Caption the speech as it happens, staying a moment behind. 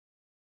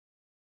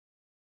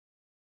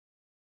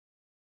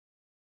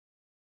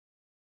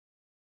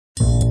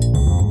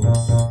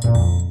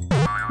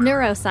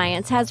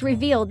Neuroscience has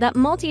revealed that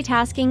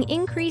multitasking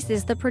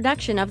increases the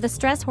production of the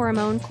stress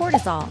hormone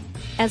cortisol,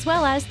 as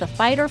well as the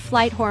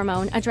fight-or-flight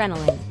hormone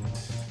adrenaline.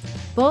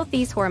 Both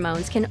these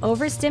hormones can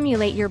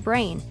overstimulate your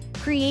brain,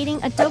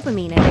 creating a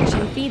dopamine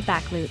addiction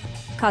feedback loop,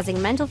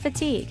 causing mental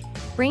fatigue,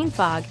 brain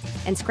fog,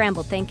 and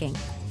scrambled thinking.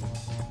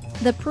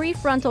 The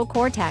prefrontal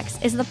cortex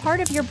is the part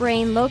of your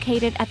brain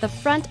located at the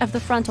front of the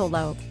frontal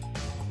lobe.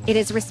 It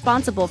is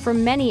responsible for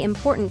many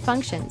important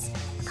functions: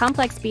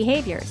 complex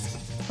behaviors,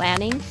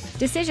 planning,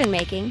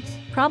 decision-making,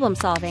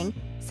 problem-solving,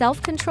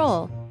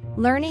 self-control,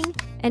 learning,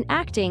 and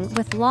acting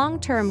with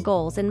long-term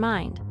goals in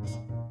mind.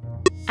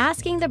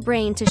 Asking the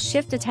brain to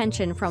shift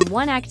attention from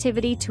one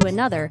activity to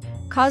another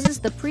causes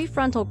the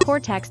prefrontal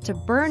cortex to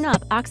burn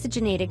up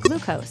oxygenated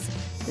glucose,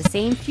 the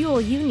same fuel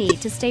you need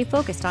to stay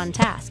focused on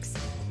tasks.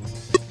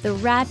 The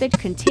rapid,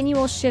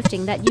 continual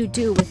shifting that you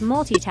do with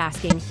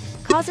multitasking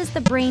causes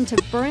the brain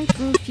to burn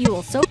through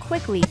fuel so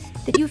quickly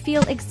that you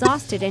feel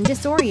exhausted and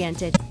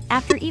disoriented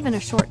after even a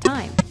short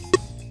time.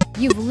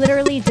 You've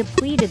literally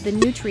depleted the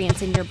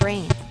nutrients in your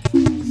brain.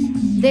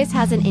 This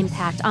has an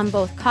impact on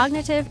both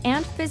cognitive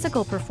and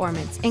physical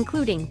performance,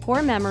 including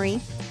poor memory,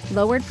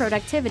 lowered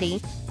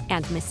productivity,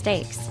 and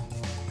mistakes.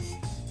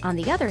 On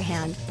the other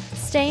hand,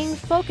 staying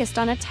focused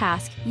on a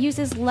task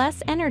uses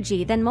less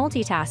energy than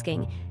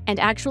multitasking and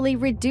actually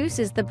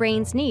reduces the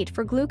brain's need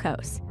for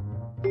glucose.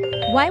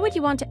 Why would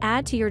you want to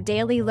add to your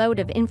daily load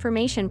of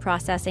information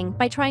processing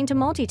by trying to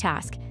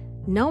multitask,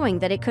 knowing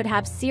that it could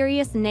have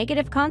serious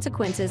negative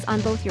consequences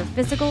on both your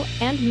physical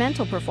and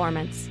mental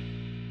performance?